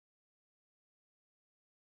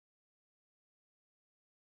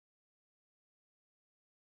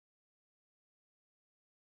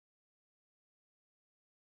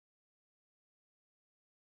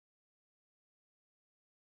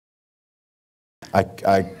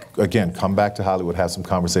again, come back to Hollywood, have some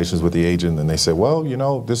conversations with the agent, and they say, well, you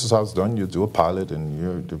know, this is how it's done. You do a pilot,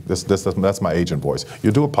 and that's my agent voice.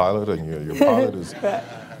 You do a pilot, and your pilot is,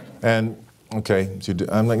 and okay, so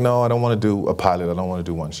I'm like, no, I don't want to do a pilot. I don't want to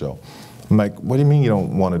do one show. I'm like, what do you mean you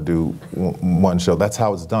don't want to do one show? That's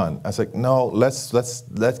how it's done. I was like, no,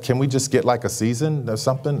 can we just get like a season or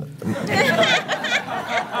something?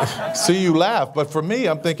 See, you laugh, but for me,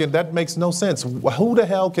 I'm thinking that makes no sense. Who the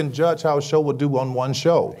hell can judge how a show will do on one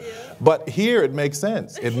show? But here it makes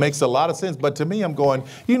sense. It makes a lot of sense. But to me, I'm going,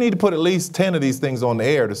 you need to put at least 10 of these things on the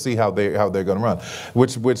air to see how they're going to run,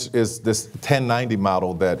 which is this 1090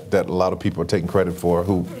 model that a lot of people are taking credit for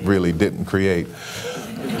who really didn't create.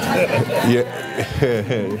 Yeah.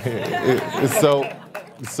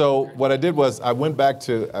 So what I did was I went back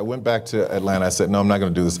to Atlanta. I said, no, I'm not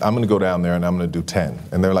going to do this. I'm going to go down there and I'm going to do 10.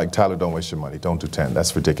 And they're like, Tyler, don't waste your money. Don't do 10.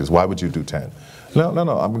 That's ridiculous. Why would you do 10? No.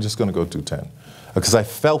 I'm just going to go do 10 because I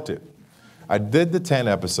felt it. I did the 10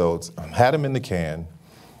 episodes, had them in the can,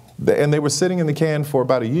 and they were sitting in the can for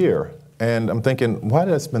about a year. And I'm thinking, why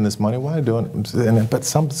did I spend this money? Why am I doing it? But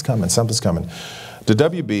something's coming. Something's coming. The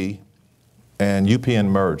WB and UPN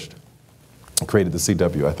merged. Created the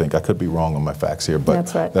CW, I think. I could be wrong on my facts here, but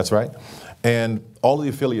that's right. That's right. And all the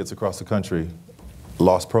affiliates across the country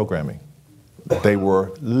lost programming. They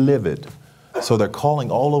were livid. So they're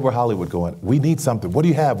calling all over Hollywood going, we need something. What do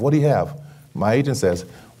you have? What do you have? My agent says,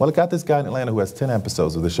 well, I got this guy in Atlanta who has 10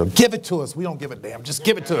 episodes of this show. Give it to us. We don't give a damn. Just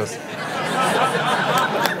give it to us.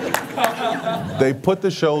 They put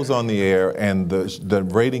the shows on the air, and the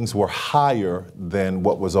ratings were higher than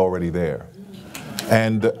what was already there.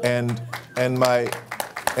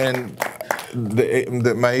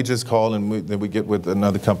 My agents call, and we get with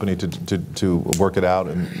another company to work it out,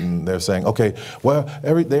 and they're saying, okay, well,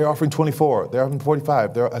 they're offering 24, they're offering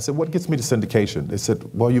 45. I said, what gets me to syndication? They said,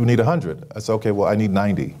 well, you need 100. I said, okay, well, I need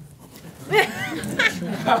 90.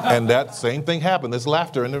 And that same thing happened. There's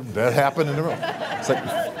laughter, and that happened in the room. It's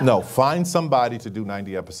like, no, find somebody to do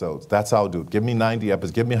 90 episodes. That's how I'll do it. Give me 90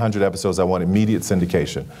 episodes. Give me 100 episodes. I want immediate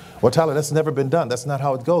syndication. Well, Tyler, that's never been done. That's not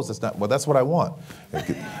how it goes. That's not. Well, that's what I want.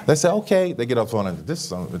 They say, okay. They get off the phone, and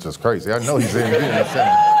this is just crazy. I know he's in here.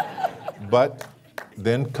 But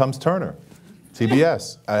then comes Turner.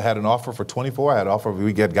 TBS. I had an offer for 24. I had an offer.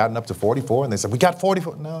 We had gotten up to 44, and they said, we got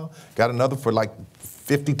 44. No. Got another for like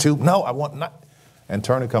 52. No, I want not. And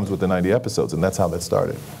Turner comes with the 90 episodes, and that's how that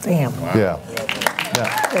started. Damn. Yeah.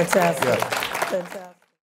 Yeah. Fantastic. Yeah.